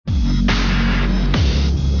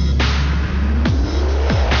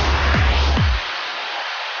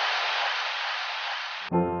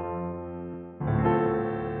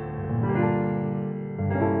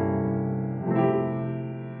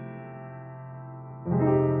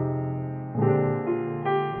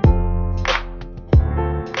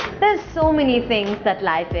so many things that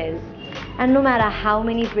life is. And no matter how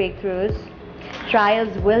many breakthroughs,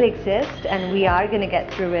 trials will exist and we are gonna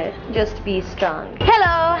get through it. Just be strong.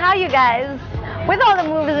 Hello, how are you guys? With all the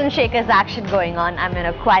movers and shakers action going on, I'm in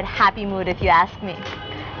a quite happy mood if you ask me.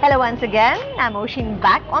 Hello once again, I'm Oshin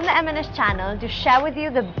back on the M&S channel to share with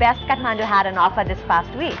you the best Kathmandu had on offer this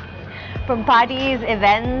past week. From parties,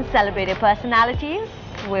 events, celebrated personalities,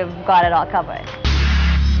 we've got it all covered.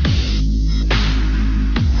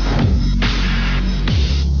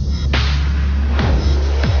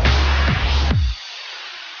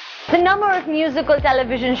 The number of musical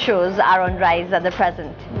television shows are on rise at the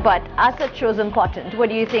present, but are such shows important? What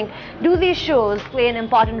do you think? Do these shows play an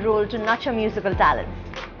important role to nurture musical talents?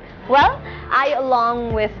 Well, I,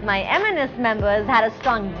 along with my M&S members, had a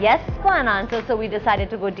strong yes for an answer, so we decided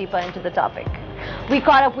to go deeper into the topic. We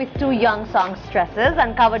caught up with two young songstresses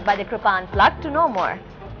uncovered by the Kripa Unplugged to know more.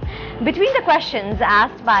 Between the questions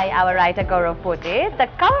asked by our writer Gaurav Pote, the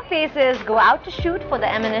cover faces go out to shoot for the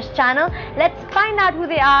M&S channel. Let's find out who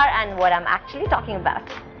they are and what I'm actually talking about.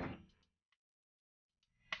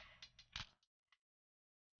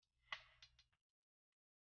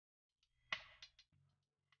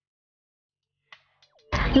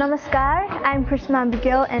 Namaskar, I'm Chrisma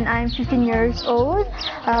Abigail and I'm 15 years old.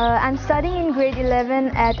 I'm studying in grade 11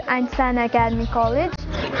 at Axata Academy College.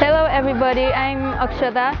 Hello everybody, I'm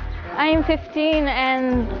Axata. I'm 15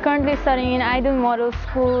 and currently studying in Idol Model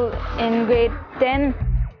School in grade 10.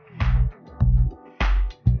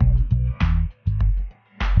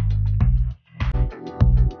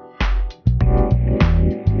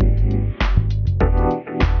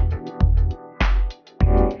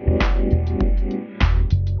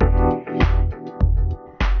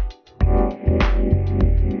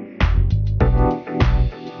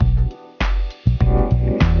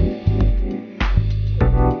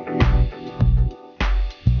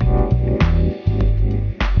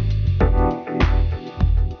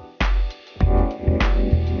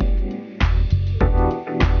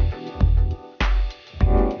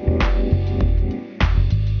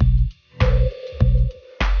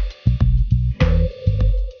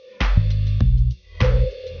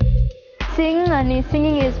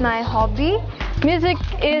 Singing is my hobby. Music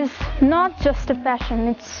is not just a passion,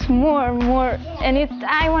 it's more, and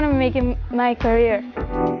I want to make it my career.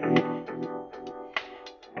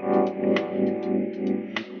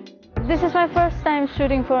 This is my first time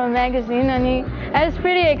shooting for a magazine and I was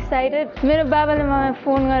pretty excited. मेरो बाबाले मलाई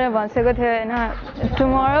phone गरेर भनेको थियो हैन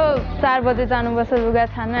tomorrow 4 बजे जानुपर्छ लुगा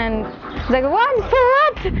छान्न and like what for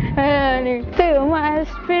what अनि त्यही हो I was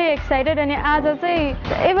pretty excited and आज चाहिँ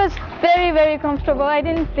it was very comfortable. I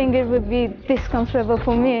didn't think it would be this comfortable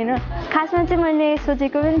for me हैन खासमा चाहिँ मैले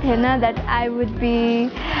सोचेको पनि थिएन that I would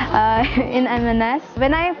be in M&S.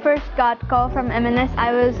 When I first got call from M&S,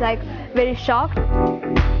 I was like very shocked.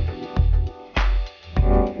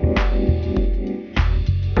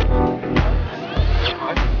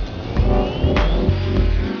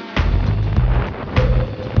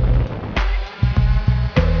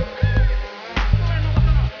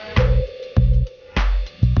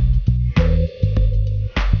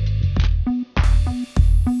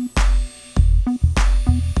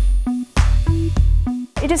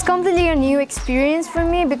 It is completely a new experience for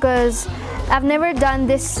me because I've never done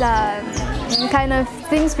this kind of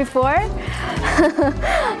things before.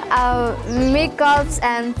 Makeups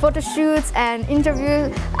and photo shoots and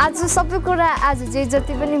interviews. आज सबै कुरा आज जे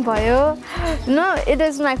जति पनि भयो. No, it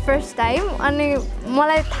is my first time अनि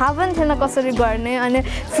मलाई थाहा पनि थिएन कसरी गर्ने अनि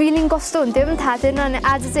फिलिङ कस्तो हुन्थ्यो पनि थाहा थिएन अनि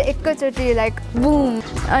आज चाहिँ एकैचोटि like boom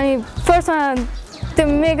अनि फर्स्टमा त्यो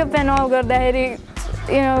मेकअप एन्ड अल गर्दाखेरि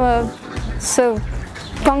you know so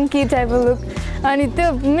funky type of look अनि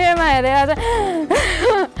त्यो मेरोमा हेरेर आज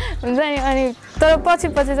हुन्छ नि अनि तर पछि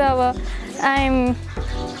चाहिँ अब I'm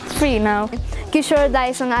free now. किशोर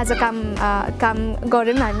दाइसँग आज काम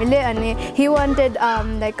गर्यौं हामीले अनि he wanted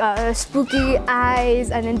like spooky eyes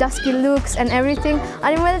and dusky looks and everything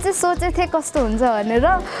अनि मैले चाहिँ सोचे थिए कस्तो हुन्छ भनेर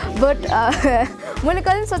but मैले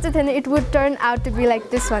कहिले सोचे थिएन it would turn out to be like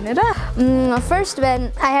this भनेर. First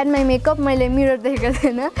when I had my makeup मैले mirror देखेको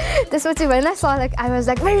थिएन त्यसपछि when I saw like I was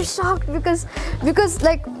like very shocked because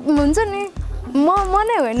like हुन्छ नि म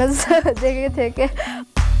नै होइन जस्तो देखेको थिएँ के.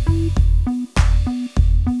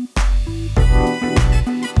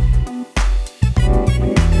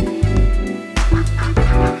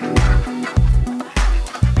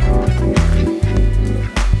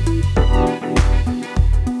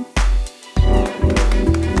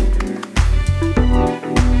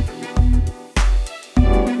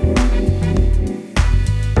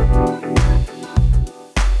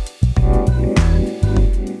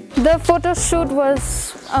 The photo shoot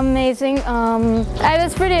was amazing. I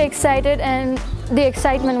was pretty excited and the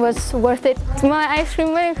excitement was worth it. My ice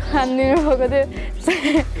cream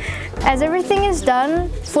As everything is done,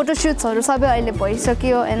 photo shoots and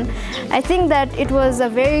I think that it was a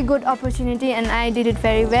very good opportunity and I did it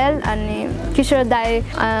very well. And Kishore Dai,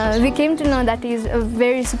 we came to know that he is a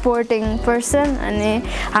very supporting person and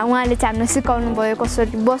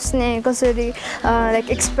like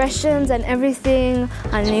expressions and everything,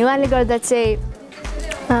 and that say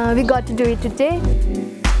we got to do it today.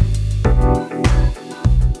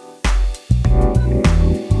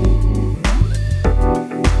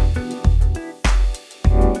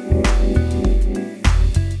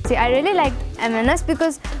 I really liked M&S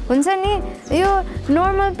because your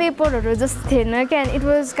normal paper just thin, and it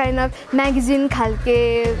was kind of magazine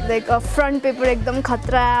khalke, like a front paper ekdam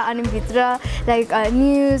khatra and bhitra like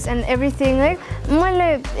news and everything. Like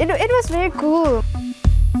it was very cool.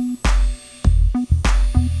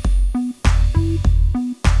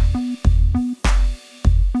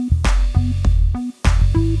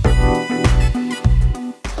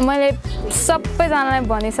 मैले सबैजनालाई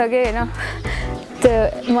भनिसके हैन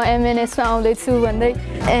म M&S मा आउँदैछु भन्दै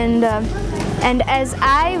and as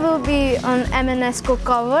I will be on M&S को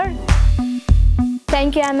cover,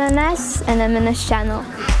 thank you M&S and M&S channel.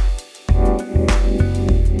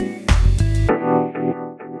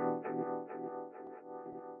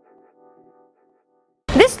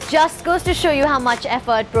 This just goes to show you how much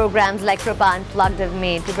effort programs like Kripa and Plugged have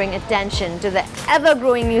made to bring attention to the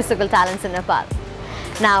ever-growing musical talents in Nepal.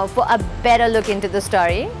 Now, for a better look into the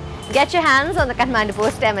story, get your hands on the Kathmandu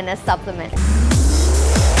Post M&S supplement.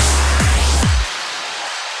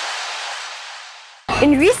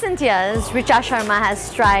 In recent years, Richa Sharma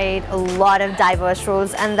has tried a lot of diverse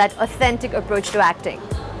roles and that authentic approach to acting.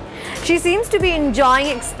 She seems to be enjoying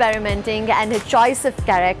experimenting, and her choice of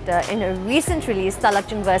character in her recent release,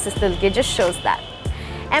 Talakjung vs. Tulke, just shows that.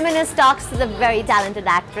 M&S talks to the very talented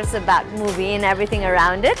actress about movie and everything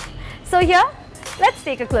around it. So here, let's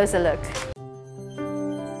take a closer look.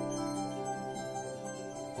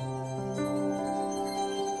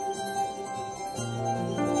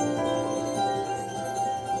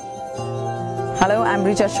 Hello, I'm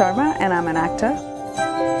Richa Sharma and I'm an actor.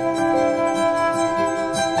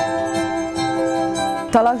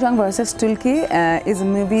 Talakjung vs. Tulke is a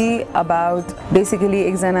movie about basically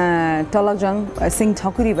एकजना Talakjung Singh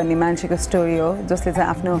Thakuri भन्ने मान्छेको story हो जसले चाहिँ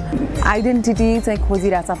आफ्नो identity चाहिँ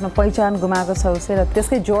खोजिरहेछ, आफ्नो पहिचान गुमाएको छ उसले र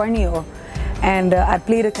त्यसकै जर्नी हो. And I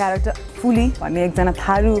played a character fully भन्ने एकजना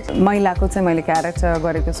थारू महिलाको चाहिँ मैले क्यारेक्टर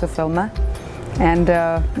गरेको छु फिल्ममा. And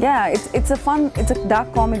yeah, it's a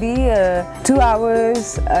dark comedy. 2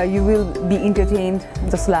 hours, you will be entertained.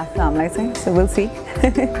 Just laugh, I think. So we'll see.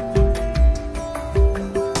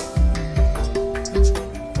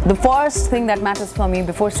 The first thing that matters for me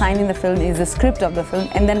before signing the film is the script of the film,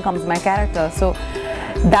 and then comes my character. So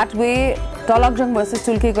that way, Talakjung vs.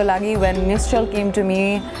 Tulke ko lagi, when Nischal came to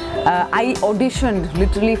me, I auditioned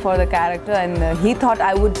literally for the character, and he thought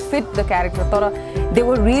I would fit the character. They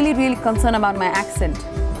were really concerned about my accent.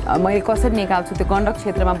 मैले कसरी निकाल्छु त्यो गण्डक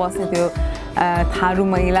क्षेत्रमा बस्ने त्यो थारू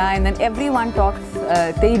महिला, and then everyone talks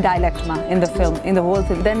त्यही dialectमा in the film, in the whole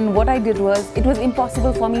film. Then what I did was, it was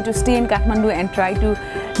impossible for me to stay in Kathmandu and try to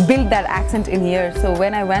build that accent in here. So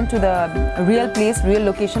when I went to the real place, real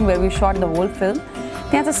location where we shot the whole film,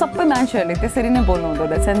 त्यहाँ चाहिँ सबै मान्छेहरूले त्यसरी नै बोल्नु हुँदो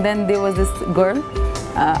रहेछ. And then there was this girl,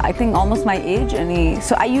 I think almost my age, and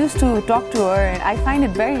so I used to talk to her, and I find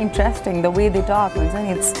it very interesting the way they talk.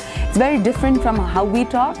 It's very different from how we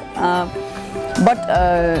talk. But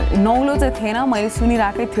नौलो चाहिँ थिएन, मैले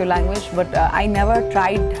सुनिरहेकै थियो language, but I never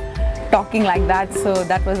tried talking like that, so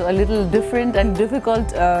that was a little different and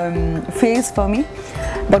difficult phase for me.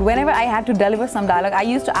 But whenever I had to deliver some dialogue, I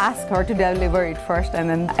used to ask her to deliver it first,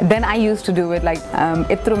 and then I used to do it like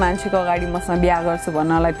यत्रो मान्छेको अगाडि मसँग बिहा गर्छु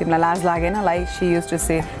भन्नलाई तिमीलाई लाज लागेन, like she used to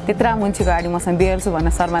say त्यत्रा मान्छेको अगाडि मसँग बिहा गर्छु भन्न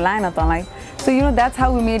शर्मा लागेन तँलाई. So you know, that's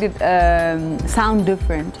how we made it sound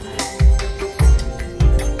different.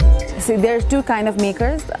 See, there's two kind of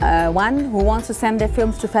makers. One who wants to send their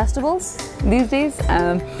films to festivals these days,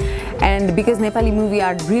 and because Nepali movie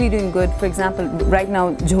are really doing good. For example, right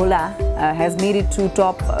now Jhola has made it to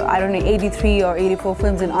top, I don't know, 83 or 84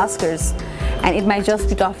 films in Oscars, and it might just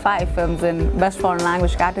be top 5 films in Best Foreign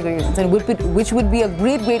Language category, which would be a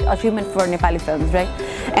great achievement for Nepali films, right?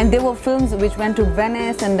 And there were films which went to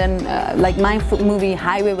Venice, and then like my movie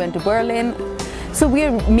Highway went to Berlin. So we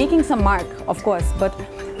are making some mark, of course, but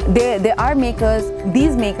there are makers,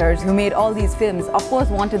 these makers who made all these films, of course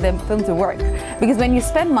wanted them film to work, because when you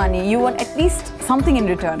spend money, you want at least something in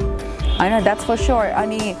return. I know, that's for sure.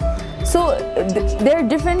 So there are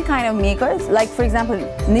different kind of makers. Like for example,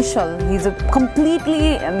 Nishal, he's a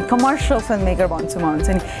completely commercial filmmaker once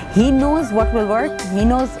and he knows what will work. He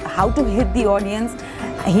knows how to hit the audience.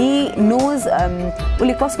 He knows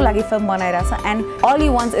uli kasko lagi film banairasa, and all he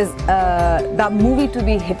wants is the movie to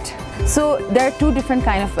be hit. So there are two different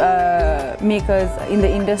kind of makers in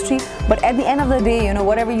the industry, but at the end of the day, you know,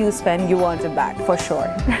 whatever you spend, you want it back for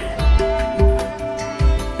sure.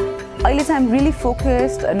 I'm really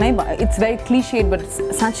focused. It's very cliched, but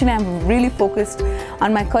Sanchina, I'm really focused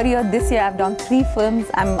on my career. This year I've done 3 films.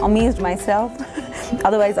 I'm amazed myself.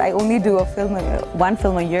 Otherwise, I only do one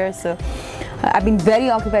film a year. So I've been very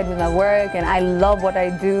occupied with my work, and I love what I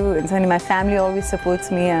do. And so my family always supports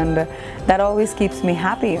me, and that always keeps me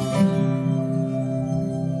happy.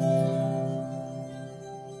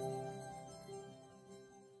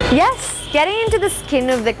 Yes, getting into the skin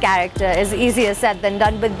of the character is easier said than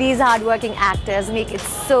done, but these hardworking actors make it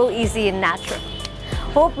so easy and natural.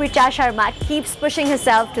 Hope Richa Sharma keeps pushing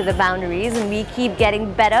herself to the boundaries and we keep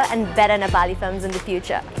getting better and better Nepali films in the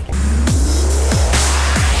future.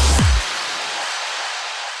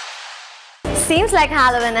 Seems like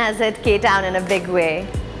Halloween has hit K-Town in a big way.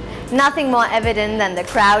 Nothing more evident than the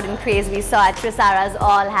crowd and craze we saw at Trisara's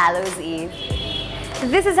All Hallows Eve.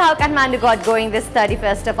 This is how Kathmandu got going this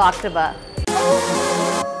 31st of October.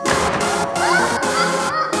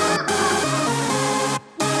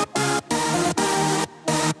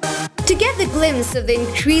 To get the glimpse of the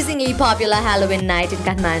increasingly popular Halloween night in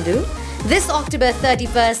Kathmandu, this October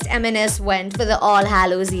 31st, M&S went for the All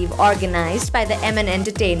Hallows Eve organized by the M&S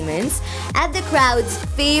Entertainments at the crowd's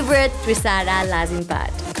favorite Trisara,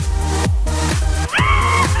 Lazimpat.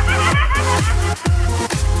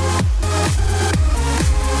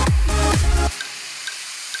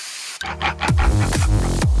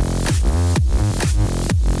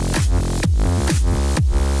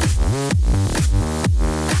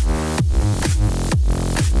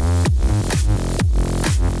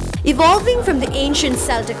 Evolving from the ancient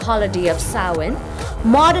Celtic holiday of Samhain,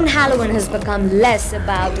 modern Halloween has become less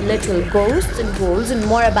about literal ghosts and ghouls and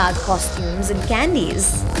more about costumes and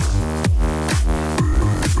candies.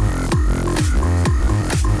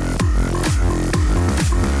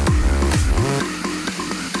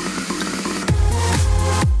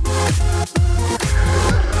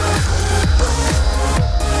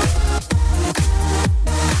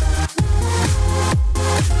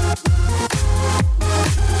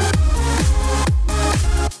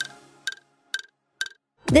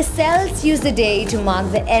 The Celts use the day to mark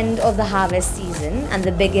the end of the harvest season and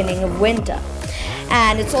the beginning of winter.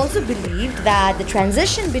 And it's also believed that the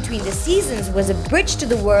transition between the seasons was a bridge to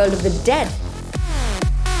the world of the dead.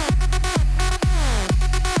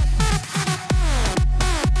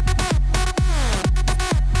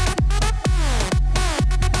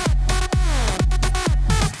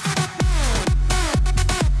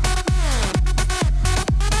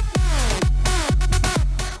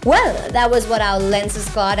 Well, that was what our lenses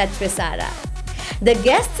got at Trisara. The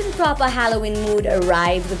guests in proper Halloween mood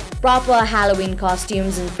arrived with proper Halloween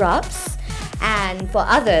costumes and props, and for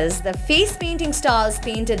others, the face painting stalls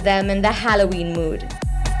painted them in the Halloween mood.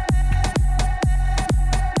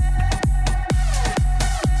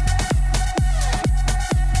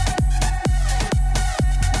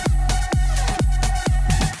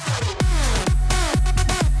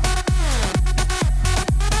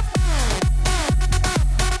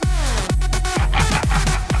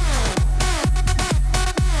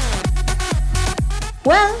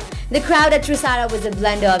 Well, the crowd at Trisara was a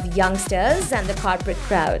blend of youngsters and the corporate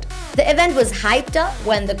crowd. The event was hyped up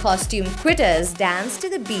when the costume critters danced to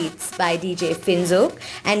the beats by DJ Finzok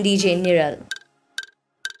and DJ Niral.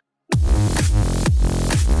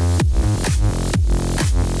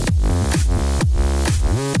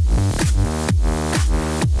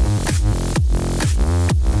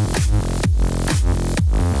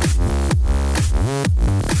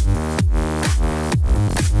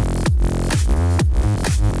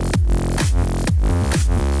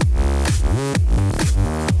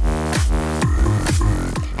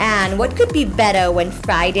 And what could be better when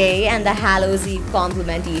Friday and the Hallows Eve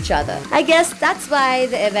complement each other? I guess that's why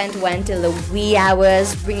the event went till the wee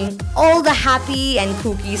hours, bringing all the happy and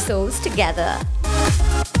kooky souls together.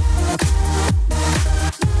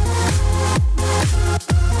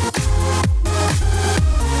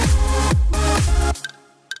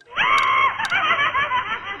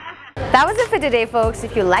 That was it for today, folks.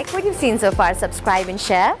 If you liked what you've seen so far, subscribe and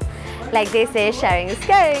share. Like they say, sharing is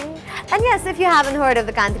caring. And yes, if you haven't heard of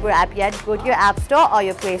the Kantipur app yet, go to your App Store or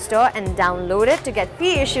your Play Store and download it to get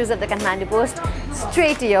free issues of the Kathmandu Post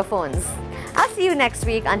straight to your phones. I'll see you next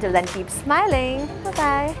week. Until then, keep smiling.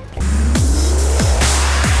 Bye-bye.